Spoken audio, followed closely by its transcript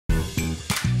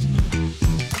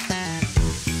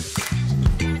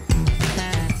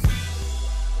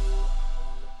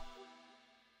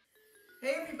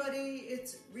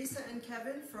It's Risa and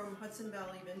Kevin from Hudson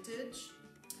Valley Vintage,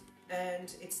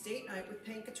 and it's date night with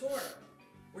Paint Couture.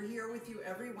 We're here with you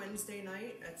every Wednesday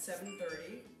night at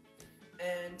 7:30,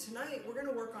 and tonight we're going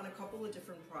to work on a couple of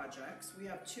different projects. We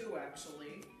have two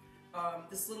actually.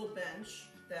 This little bench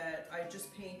that I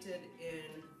just painted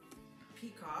in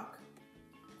Peacock,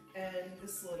 and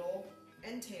this little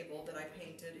end table that I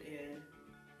painted in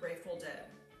Grateful Dead.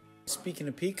 Speaking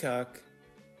of peacock,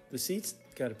 the seat's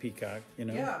got a peacock, you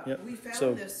know? Yeah, yep. We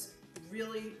found this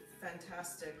really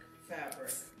fantastic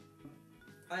fabric.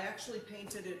 I actually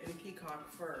painted it in Peacock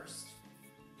first,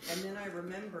 and then I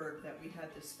remembered that we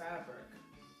had this fabric,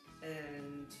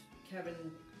 and Kevin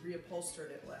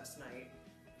reupholstered it last night.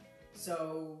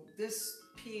 So this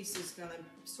piece is gonna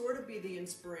sort of be the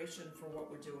inspiration for what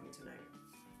we're doing tonight.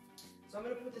 So I'm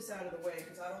gonna put this out of the way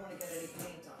because I don't want to get any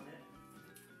paint on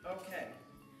it. Okay,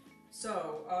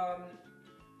 so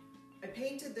I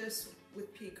painted this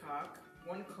with Peacock,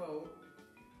 one coat,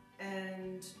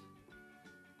 and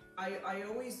I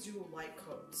always do light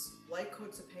coats. Light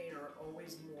coats of paint are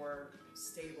always more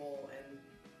stable and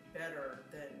better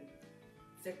than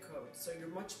thick coats. So you're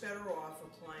much better off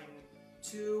applying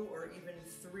 2 or even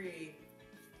 3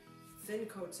 thin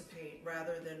coats of paint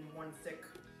rather than one thick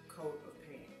coat of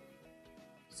paint.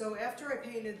 So after I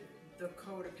painted the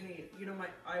coat of paint, you know,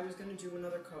 I was going to do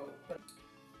another coat, but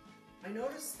I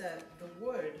noticed that the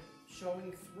wood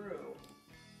showing through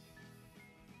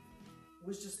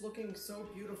was just looking so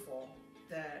beautiful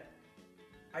that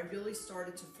I really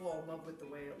started to fall in love with the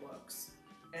way it looks.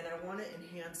 And I want to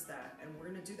enhance that, and we're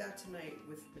going to do that tonight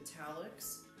with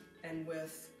metallics and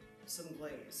with some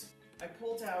glaze. I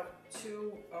pulled out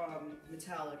 2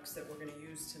 metallics that we're going to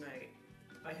use tonight.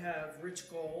 I have rich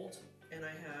gold and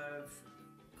I have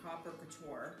copper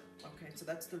couture. Okay, so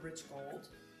that's the rich gold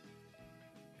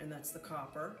and that's the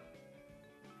copper.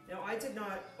 Now I did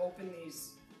not open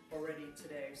these already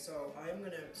today, so I'm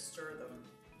going to stir them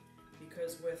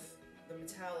because with the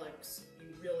metallics you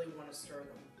really want to stir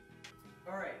them.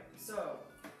 Alright, so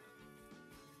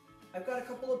I've got a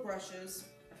couple of brushes.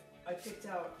 I picked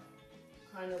out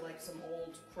kind of like some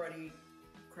old cruddy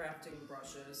crafting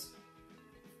brushes,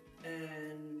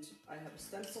 and I have a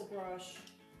stencil brush,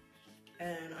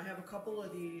 and I have a couple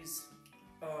of these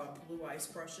blue ice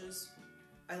brushes.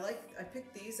 I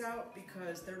picked these out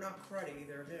because they're not cruddy,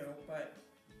 they're new, but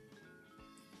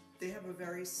they have a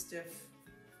very stiff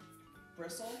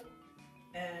bristle,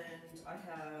 and I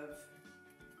have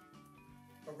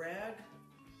a rag,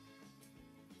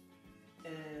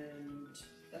 and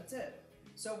that's it.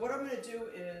 So what I'm going to do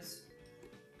is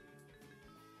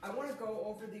I want to go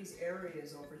over these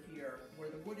areas over here where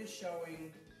the wood is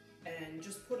showing and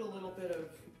just put a little bit of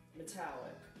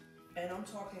metallic, and I'm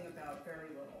talking about very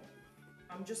little.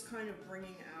 I'm just kind of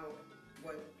bringing out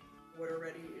what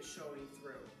already is showing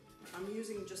through. I'm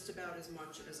using just about as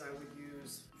much as I would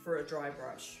use for a dry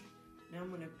brush. Now I'm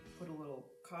going to put a little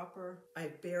copper.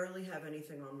 I barely have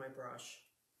anything on my brush,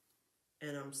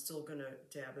 and I'm still going to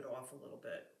dab it off a little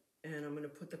bit. And I'm going to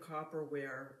put the copper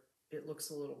where it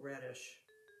looks a little reddish.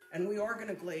 And we are going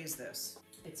to glaze this.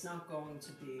 It's not going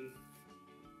to be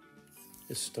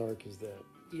as stark as that.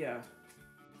 Yeah.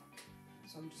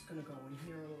 So I'm just going to go in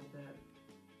here a little bit.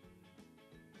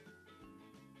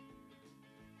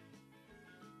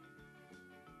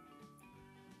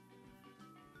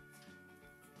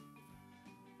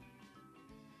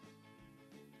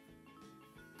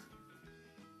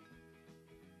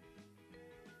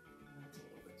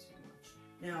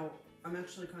 Now, I'm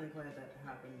actually kind of glad that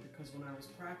happened because when I was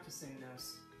practicing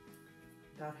this,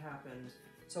 that happened.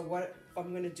 So what I'm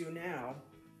going to do now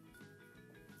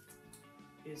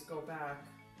is go back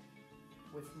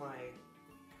with my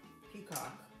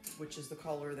Peacock, which is the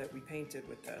color that we painted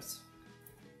with this.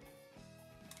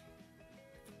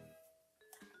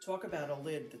 Talk about a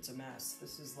lid that's a mess.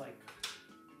 This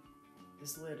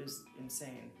lid is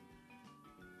insane.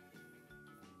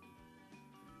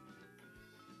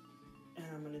 And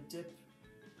I'm going to dip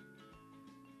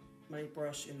my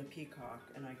brush in the Peacock,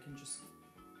 and I can just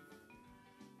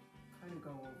kind of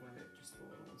go over it just the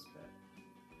littlest bit.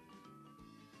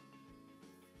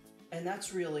 And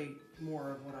that's really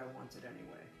more of what I wanted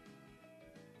anyway.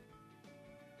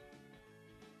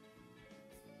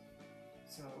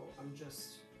 So I'm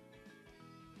just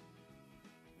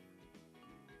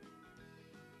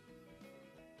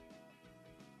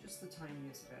the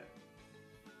tiniest bit.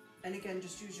 And again,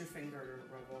 just use your finger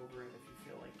to rub over it if you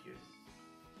feel like you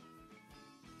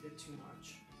did too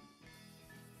much.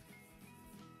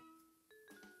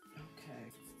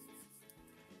 Okay.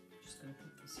 Just gonna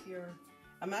put this here.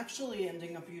 I'm actually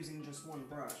ending up using just one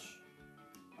brush.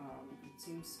 It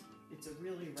seems it's a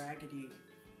really raggedy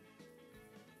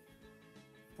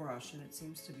brush and it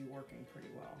seems to be working pretty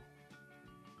well.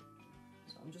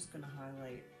 So I'm just going to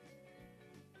highlight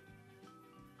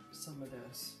some of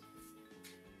this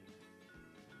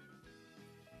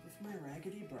with my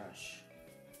raggedy brush.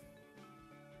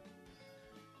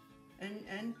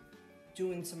 And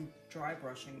doing some dry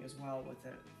brushing as well with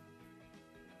it.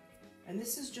 And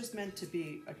this is just meant to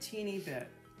be a teeny bit.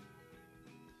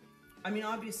 I mean,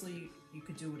 obviously you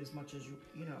could do it as much as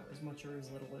you know, as much or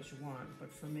as little as you want,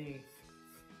 but for me,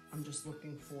 I'm just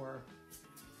looking for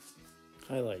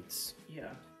highlights. Yeah,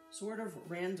 sort of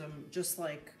random, just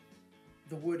like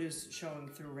the wood is showing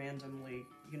through randomly,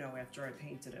 you know, after I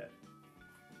painted it.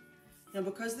 Now,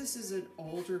 because this is an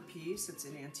older piece, it's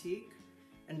an antique,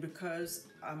 and because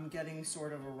I'm getting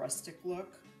sort of a rustic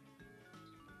look,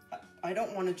 I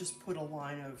don't want to just put a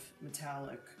line of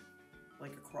metallic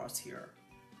like across here.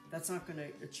 That's not going to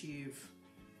achieve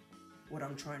what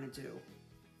I'm trying to do.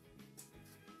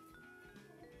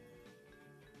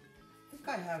 I think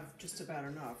I have just about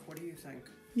enough. What do you think?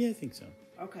 Yeah, I think so.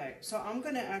 Okay, so I'm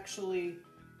going to actually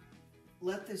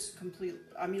let this complete,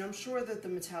 I mean, I'm sure that the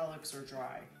metallics are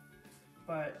dry,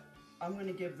 but I'm going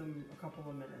to give them a couple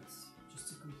of minutes just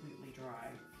to completely dry.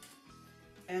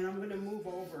 And I'm going to move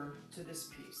over to this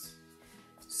piece.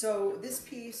 So this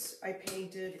piece I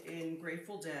painted in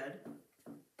Grateful Dead,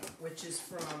 which is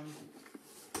from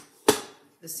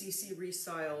the CC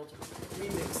Restyled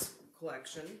Remix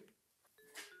collection.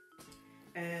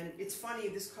 And it's funny,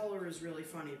 this color is really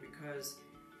funny because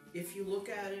if you look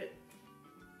at it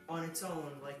on its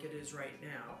own like it is right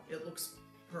now, it looks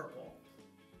purple.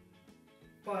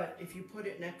 But if you put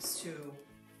it next to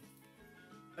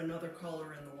another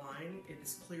color in the line, it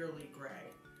is clearly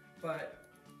gray. But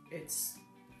it's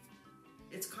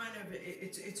kind of,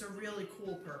 it's a really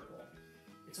cool purple.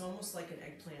 It's almost like an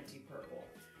eggplanty purple.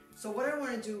 So what I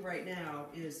want to do right now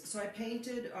is, so I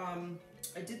painted,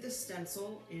 I did this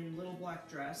stencil in Little Black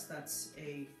Dress. That's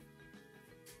a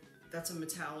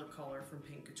metallic color from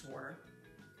Pink Couture.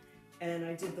 And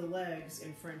I did the legs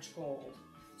in French Gold.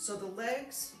 So the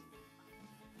legs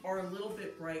are a little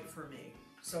bit bright for me.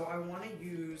 So I want to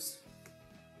use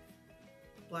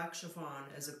black chiffon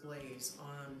as a glaze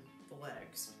on the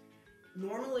legs.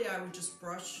 Normally I would just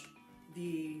brush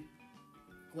the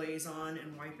glaze on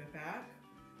and wipe it back,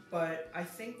 but I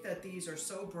think that these are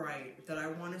so bright that I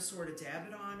want to sort of dab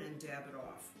it on and dab it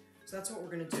off. So that's what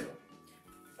we're going to do.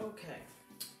 Okay,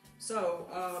 so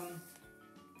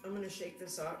I'm going to shake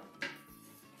this up.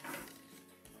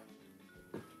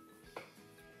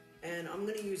 And I'm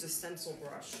going to use a stencil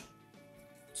brush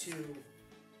to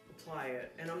apply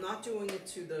it. And I'm not doing it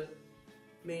to the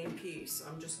main piece.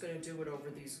 I'm just going to do it over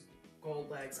these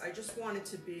gold legs. I just want it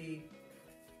to be,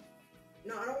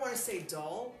 no, I don't want to say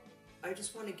dull. I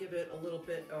just want to give it a little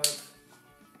bit of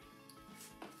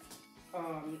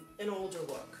an older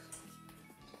look.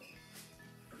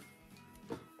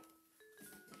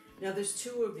 Now there's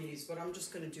two of these, but I'm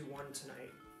just going to do one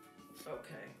tonight.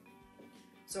 Okay.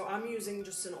 So I'm using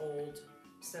just an old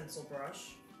stencil brush.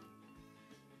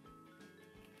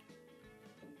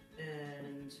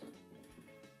 And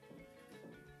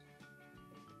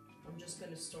I'm just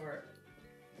going to start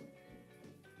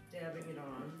dabbing it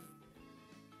on.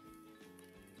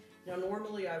 Now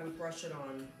normally I would brush it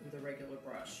on with a regular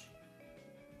brush.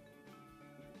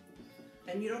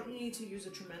 And you don't need to use a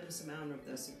tremendous amount of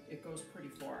this. It goes pretty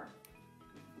far.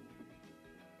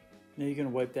 Now you're going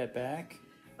to wipe that back?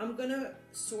 I'm going to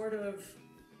sort of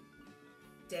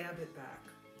dab it back.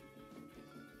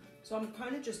 So I'm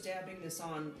kind of just dabbing this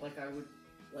on like I would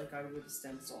a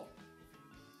stencil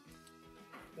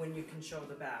when you can show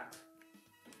the back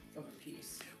of a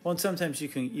piece. Well, and sometimes you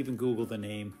can even Google the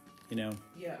name, you know?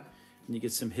 Yeah. And you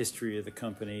get some history of the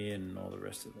company and all the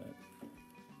rest of that.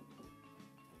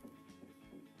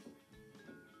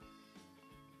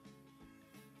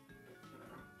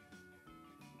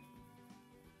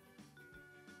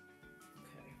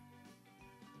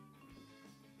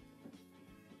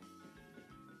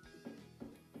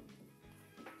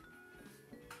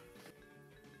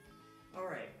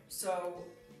 Alright, so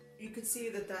you could see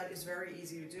that that is very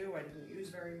easy to do. I didn't use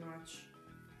very much.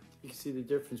 You can see the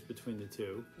difference between the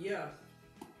two. Yeah.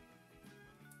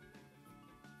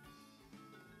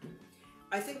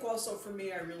 I think also for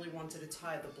me, I really wanted to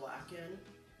tie the black in.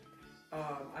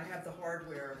 I have the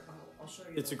hardware. I'll show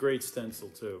you. It's a great stencil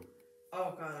too.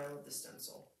 Oh God, I love the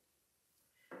stencil.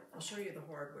 I'll show you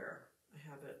the hardware. I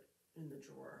have it in the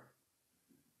drawer.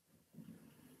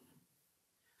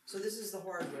 So this is the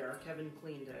hardware. Kevin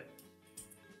cleaned it.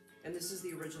 And this is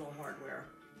the original hardware.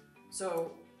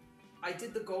 So I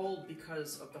did the gold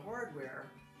because of the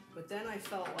hardware, but then I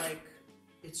felt like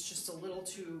it's just a little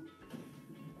too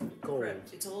Gold.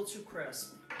 It's a little too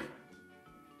crisp.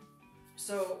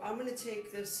 So I'm gonna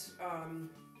take this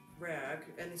rag,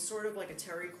 and it's sort of like a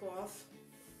terry cloth,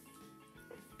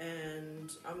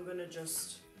 and I'm gonna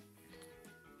just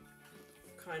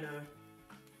kind of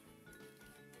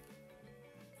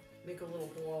make a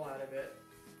little ball out of it.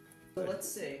 So let's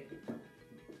see.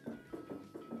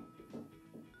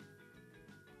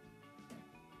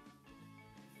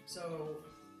 So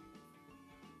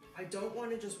I don't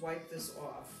want to just wipe this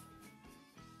off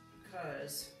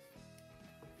because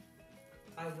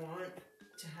I want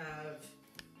to have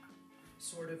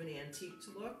sort of an antique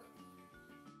look.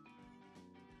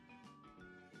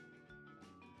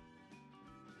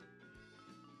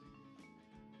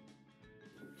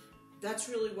 That's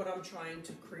really what I'm trying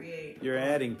to create. You're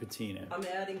adding patina. I'm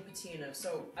adding patina,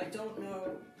 so I don't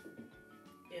know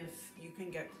if you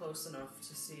can get close enough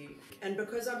to see. And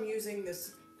because I'm using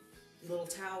this little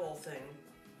towel thing,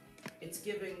 it's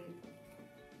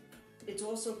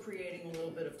also creating a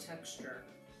little bit of texture.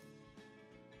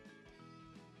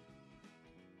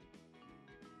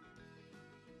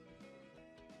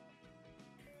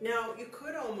 Now, you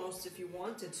could almost, if you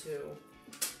wanted to,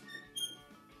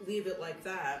 leave it like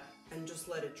that and just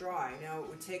let it dry. Now, it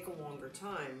would take a longer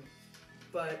time,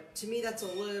 but to me, that's a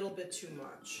little bit too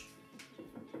much.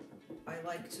 I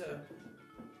like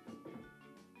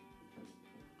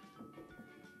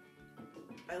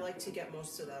to get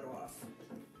most of that off.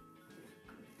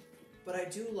 But I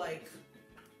do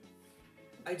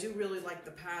really like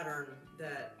the pattern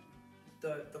that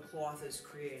the cloth is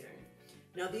creating.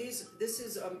 Now this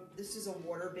is a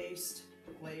water-based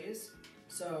glaze,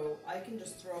 so I can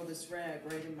just throw this rag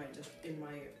right in my I was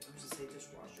gonna say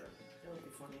dishwasher. That would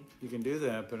be funny. You can do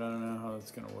that, but I don't know how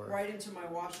it's gonna work. Right into my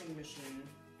washing machine,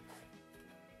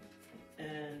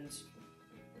 and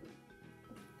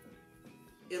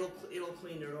it'll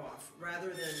clean it off. Rather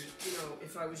than, you know,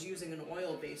 if I was using an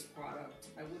oil-based product,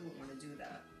 I wouldn't want to do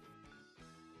that.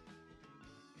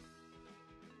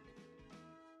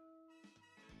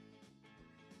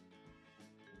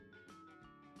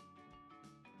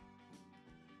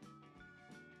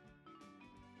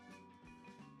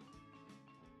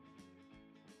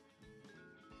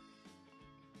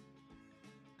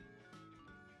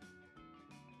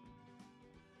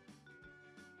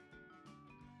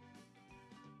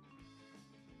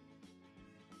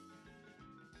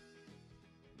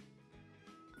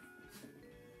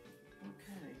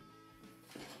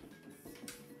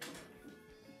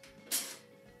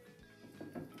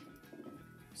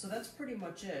 So that's pretty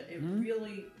much it. It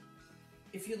really,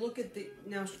 if you look at the,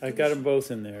 now. I got them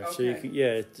both in there. Okay. So you can,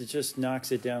 yeah, it just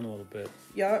knocks it down a little bit.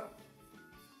 Yep.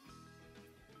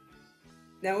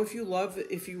 Now if you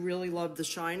really love the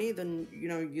shiny, then, you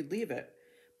know, you'd leave it.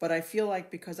 But I feel like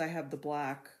because I have the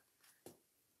black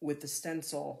with the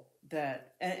stencil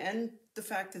and the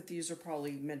fact that these are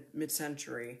probably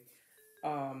mid-century,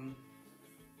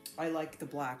 I like the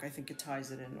black. I think it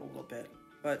ties it in a little bit.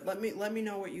 But let me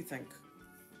know what you think.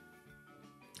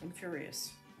 I'm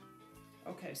curious.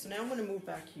 Okay, so now I'm going to move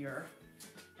back here,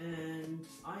 and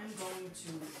I'm going to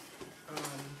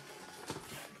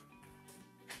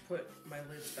put my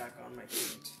lids back on my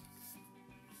paint.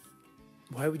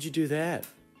 Why would you do that?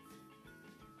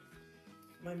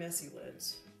 My messy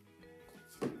lids.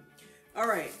 All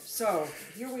right, so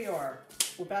here we are.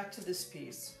 We're back to this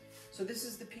piece. So this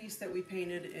is the piece that we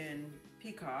painted in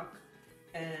Peacock,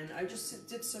 and I just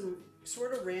did some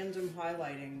sort of random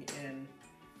highlighting in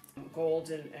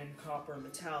gold and copper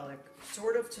metallic,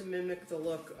 sort of to mimic the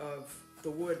look of the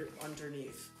wood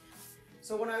underneath.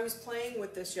 So when I was playing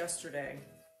with this yesterday,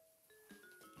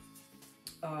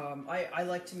 I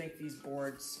like to make these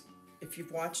boards. If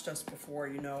you've watched us before,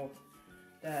 you know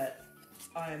that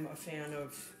I'm a fan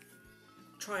of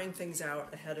trying things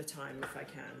out ahead of time if I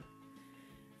can.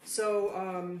 So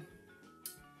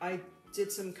I did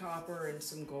some copper and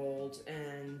some gold,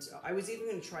 and I was even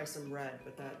going to try some red,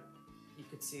 but that, you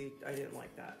could see I didn't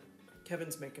like that.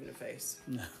 Kevin's making a face.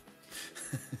 No.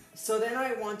 So then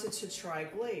I wanted to try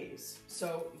glaze.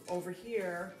 So over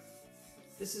here,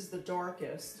 this is the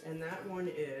darkest, and that one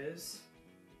is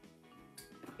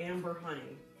Amber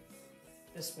Honey.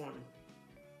 This one.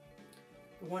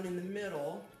 The one in the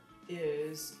middle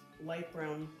is Light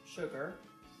Brown Sugar.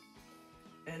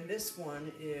 And this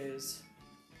one is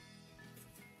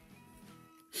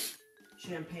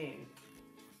Champagne.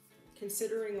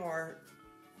 Considering our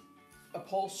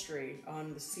upholstery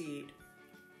on the seat,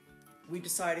 we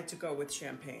decided to go with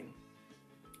Champagne.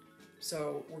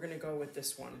 So we're gonna go with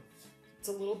this one. It's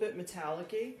a little bit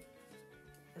metallic-y,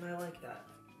 and I like that.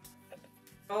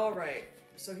 All right,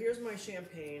 so here's my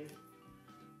champagne,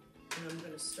 and I'm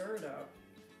gonna stir it up.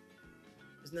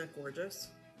 Isn't that gorgeous?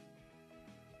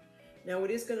 Now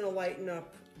it is gonna lighten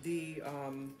up the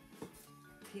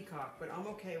peacock, but I'm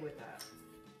okay with that.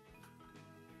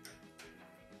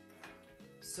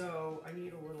 So I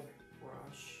need a little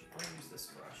brush. I'll use this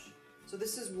brush. So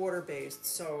this is water-based,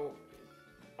 so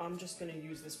I'm just gonna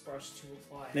use this brush to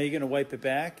apply it. Now you're gonna wipe it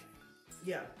back?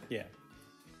 Yeah. Yeah.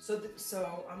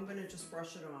 So I'm gonna just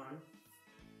brush it on.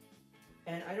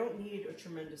 And I don't need a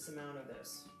tremendous amount of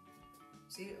this.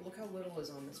 See, look how little is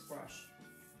on this brush.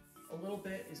 A little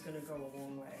bit is gonna go a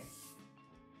long way.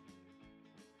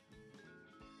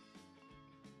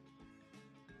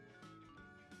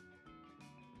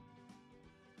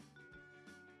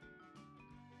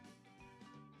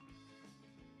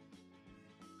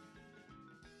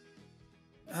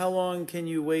 How long can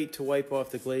you wait to wipe off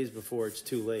the glaze before it's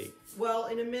too late? Well,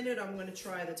 in a minute I'm gonna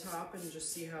try the top and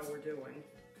just see how we're doing.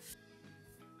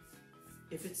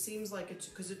 If it seems like it's,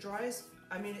 because it dries,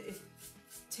 I mean, it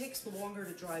takes longer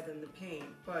to dry than the paint,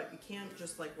 but you can't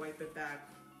just like wipe it back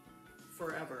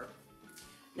forever.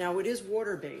 Now it is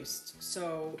water-based,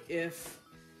 so if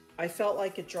I felt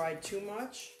like it dried too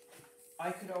much,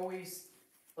 I could always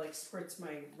like spritz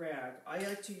my rag. I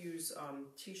like to use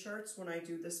t-shirts when I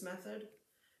do this method.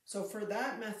 So for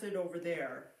that method over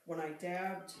there, when I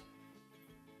dabbed,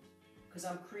 because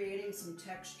I'm creating some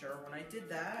texture, when I did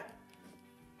that,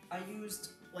 I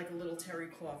used like a little terry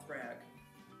cloth rag.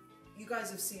 You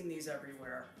guys have seen these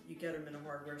everywhere. You get them in a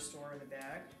hardware store in a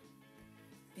bag.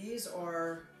 These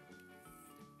are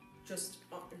just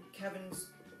Kevin's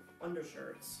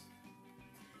undershirts.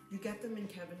 You get them in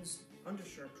Kevin's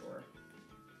undershirt drawer.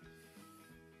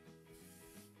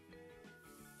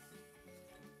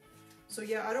 So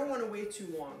yeah, I don't want to wait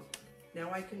too long.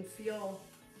 Now I can feel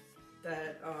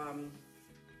that,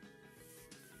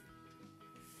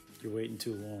 You're waiting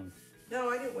too long. no,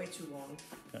 I didn't wait too long,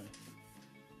 Okay.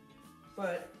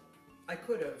 but I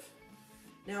could have.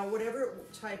 Now, whatever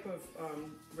type of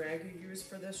rag you use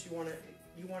for this, you want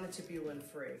it to be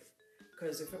lint-free.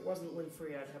 Because if it wasn't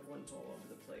lint-free, I'd have lint all over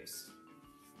the place.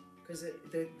 Because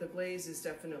the glaze is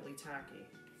definitely tacky.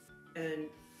 And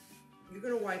you're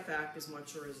gonna wipe back as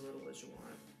much or as little as you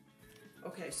want.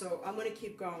 Okay, so I'm gonna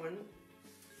keep going.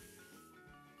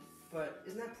 But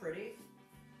isn't that pretty?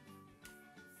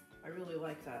 I really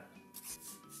like that.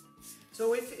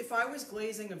 So if I was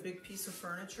glazing a big piece of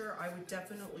furniture, I would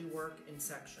definitely work in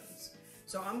sections.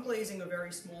 So I'm glazing a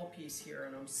very small piece here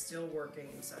and I'm still working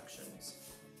in sections.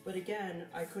 But again,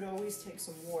 I could always take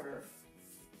some water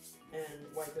and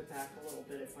wipe it back a little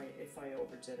bit if I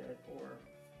overdid it or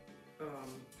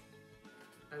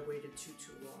I waited too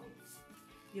long.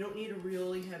 You don't need a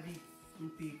really heavy,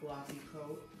 goopy, gloppy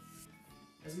coat.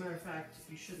 As a matter of fact,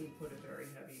 you shouldn't put a very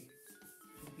heavy,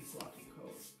 goopy, gloppy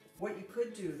coat. What you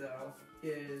could do though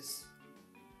is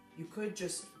you could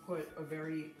just put a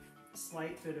very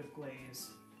slight bit of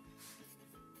glaze,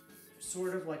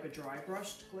 sort of like a dry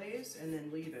brushed glaze, and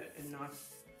then leave it and not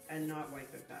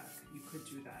wipe it back. You could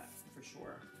do that for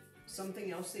sure.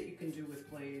 Something else that you can do with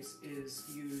glaze is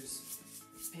use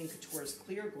Paint Couture's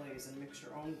clear glaze and mix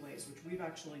your own glaze, which we've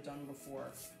actually done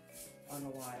before on a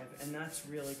live, and that's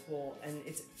really cool. And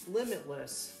it's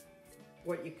limitless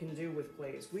what you can do with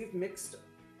glaze. We've mixed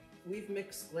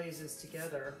glazes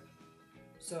together.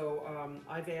 So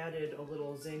I've added a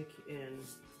little zinc in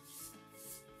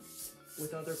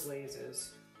with other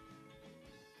glazes.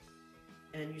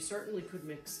 And you certainly could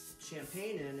mix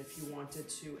champagne in if you wanted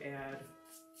to add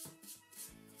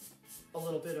a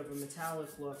little bit of a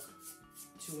metallic look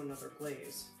to another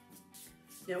glaze.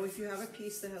 Now if you have a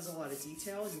piece that has a lot of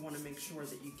detail, you want to make sure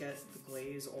that you get the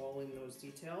glaze all in those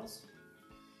details.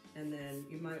 And then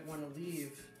you might want to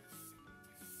leave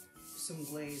some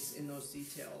glaze in those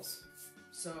details.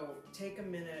 So take a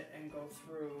minute and go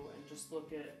through and just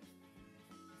look at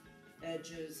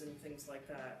edges and things like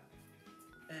that.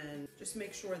 And just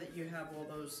make sure that you have all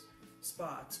those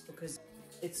spots, because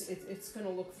it's going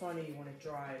to look funny when it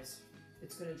dries.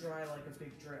 It's going to dry like a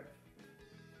big drip.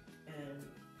 And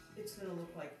it's going to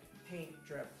look like paint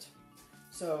dripped.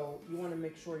 So you want to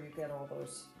make sure you get all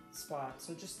those spots.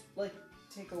 So just like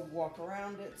take a walk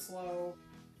around it slow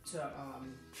to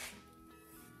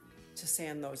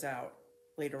sand those out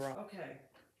later on. Okay.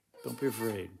 Don't be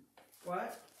afraid.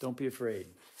 What? Don't be afraid.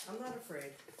 I'm not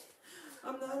afraid.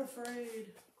 I'm not afraid.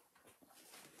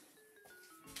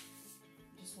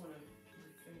 Just want to, my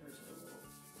fingers are a little,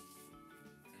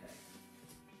 okay.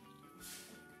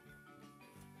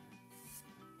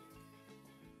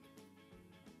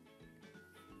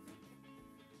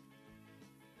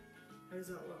 How does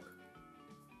that look?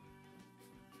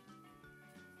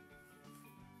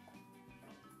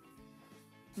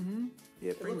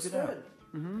 Yeah, it brings looks it out. good.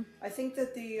 Mm-hmm. I think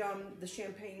that the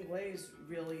champagne glaze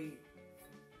really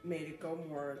made it go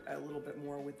a little bit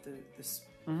more with this.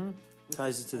 Mm-hmm.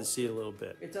 Ties it to the seat a little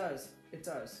bit. It does. It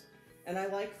does. And I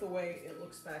like the way it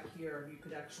looks back here. You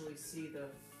could actually see the.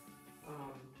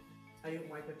 I didn't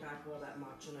wipe it back all that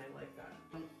much, and I like that.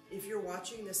 If you're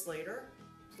watching this later,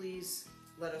 please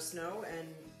let us know and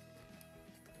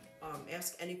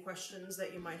ask any questions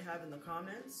that you might have in the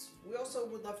comments. We also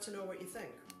would love to know what you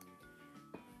think.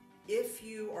 If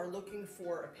you are looking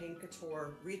for a Paint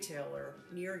Couture retailer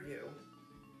near you,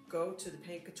 go to the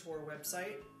Paint Couture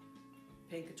website,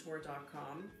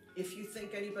 paintcouture.com. If you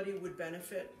think anybody would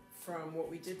benefit from what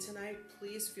we did tonight,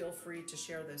 please feel free to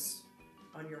share this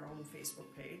on your own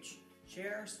Facebook page.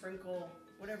 Share, sprinkle,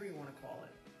 whatever you want to call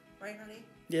it. Right, honey?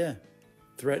 Yeah.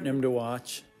 Threaten him to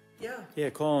watch. Yeah. Yeah,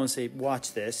 call him and say,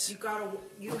 watch this. You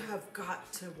have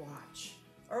got to watch.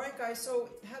 All right, guys, so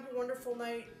have a wonderful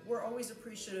night. We're always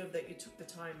appreciative that you took the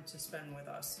time to spend with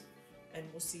us. And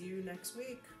we'll see you next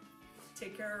week.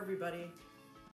 Take care, everybody.